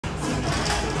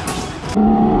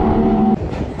Welcome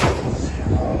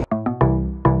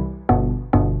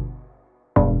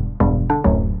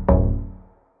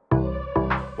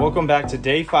back to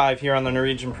day 5 here on the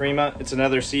Norwegian Prima. It's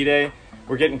another sea day.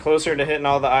 We're getting closer to hitting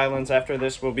all the islands. After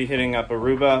this, we'll be hitting up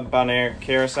Aruba, Bonaire,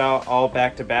 Carousel, all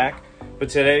back to back. But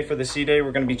today for the sea day,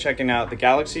 we're going to be checking out the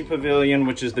Galaxy Pavilion,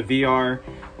 which is the VR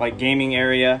like gaming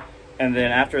area. And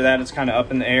then after that, it's kind of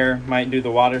up in the air. Might do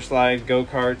the water slide,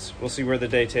 go-karts. We'll see where the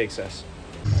day takes us.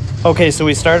 Okay, so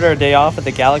we started our day off at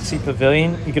the Galaxy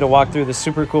Pavilion. You get to walk through the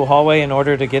super cool hallway in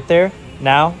order to get there.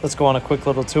 Now, let's go on a quick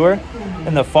little tour.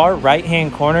 In the far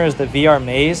right-hand corner is the VR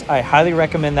maze. I highly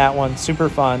recommend that one, super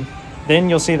fun. Then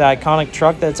you'll see the iconic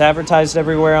truck that's advertised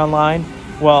everywhere online.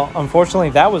 Well, unfortunately,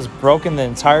 that was broken the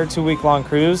entire 2-week-long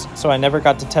cruise, so I never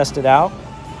got to test it out.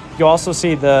 You'll also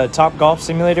see the Top Golf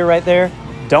Simulator right there.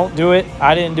 Don't do it.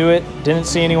 I didn't do it. Didn't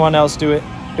see anyone else do it.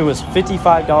 It was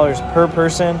 $55 per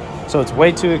person, so it's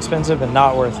way too expensive and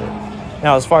not worth it.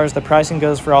 Now, as far as the pricing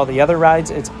goes for all the other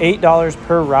rides, it's $8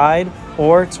 per ride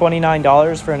or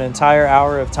 $29 for an entire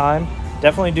hour of time.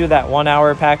 Definitely do that 1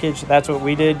 hour package. That's what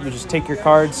we did. You just take your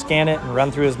card, scan it, and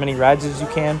run through as many rides as you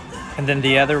can. And then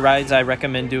the other rides I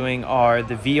recommend doing are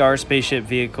the VR spaceship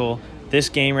vehicle, this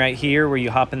game right here where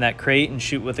you hop in that crate and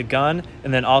shoot with a gun,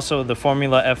 and then also the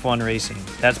Formula F1 racing.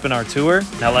 That's been our tour.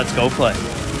 Now let's go play.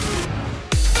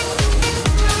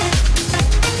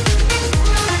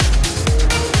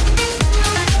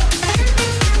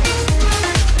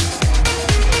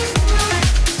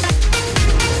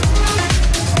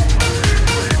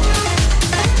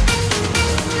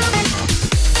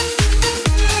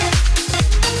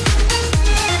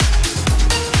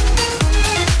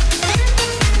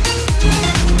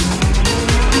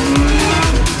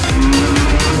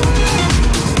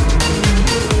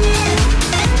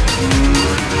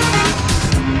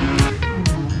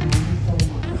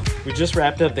 We just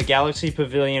wrapped up the Galaxy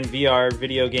Pavilion VR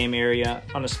video game area.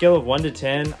 On a scale of 1 to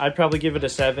 10, I'd probably give it a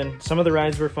 7. Some of the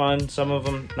rides were fun, some of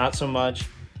them not so much.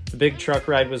 The big truck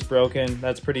ride was broken.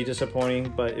 That's pretty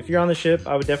disappointing, but if you're on the ship,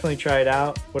 I would definitely try it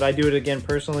out. Would I do it again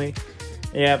personally?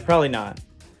 Yeah, probably not.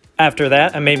 After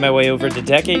that, I made my way over to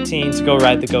Deck 18 to go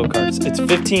ride the go-karts. It's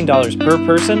 $15 per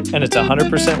person, and it's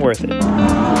 100% worth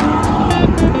it.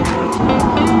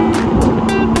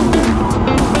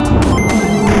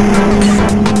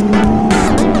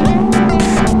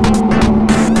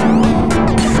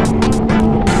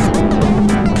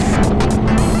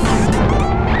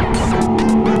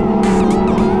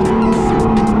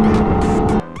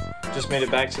 Made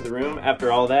it back to the room.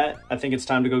 After all that, I think it's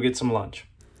time to go get some lunch.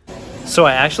 So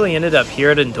I actually ended up here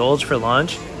at Indulge for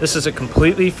lunch. This is a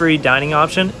completely free dining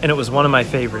option, and it was one of my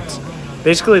favorites.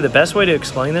 Basically, the best way to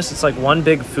explain this, it's like one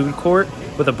big food court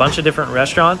with a bunch of different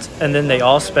restaurants, and then they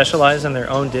all specialize in their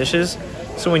own dishes.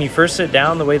 So when you first sit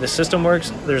down, the way the system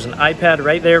works, there's an iPad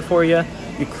right there for you.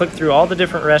 You click through all the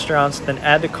different restaurants, then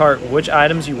add to cart which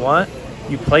items you want.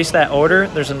 You place that order,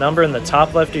 there's a number in the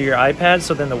top left of your iPad,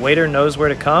 so then the waiter knows where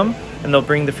to come, and they'll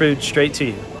bring the food straight to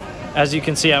you. As you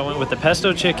can see, I went with the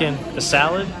pesto chicken, a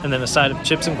salad, and then a side of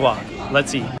chips and guac.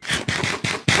 Let's eat.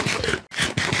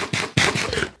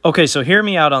 Okay, so hear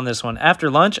me out on this one. After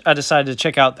lunch, I decided to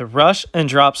check out the Rush and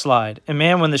Drop Slide. And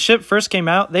man, when the ship first came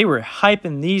out, they were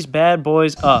hyping these bad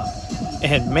boys up.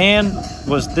 And man,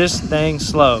 was this thing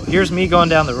slow. Here's me going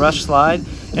down the Rush Slide,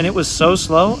 and it was so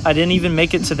slow, I didn't even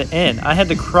make it to the end. I had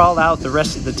to crawl out the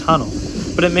rest of the tunnel.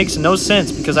 But it makes no sense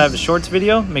because I have a shorts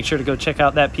video. Make sure to go check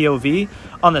out that POV.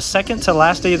 On the second to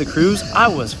last day of the cruise, I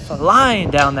was flying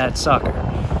down that sucker.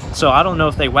 So I don't know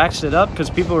if they waxed it up because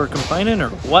people were complaining or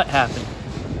what happened.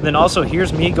 Then also,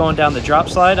 here's me going down the drop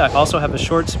slide. I also have a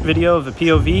shorts video of a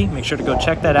POV. Make sure to go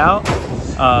check that out.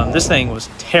 This thing was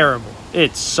terrible.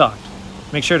 It sucked.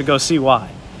 Make sure to go see why.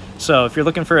 So if you're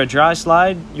looking for a dry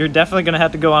slide, you're definitely going to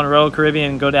have to go on Royal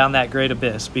Caribbean and go down that great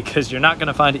abyss because you're not going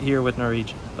to find it here with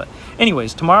Norwegian. But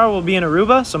anyways, tomorrow we'll be in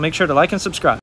Aruba, so make sure to like and subscribe.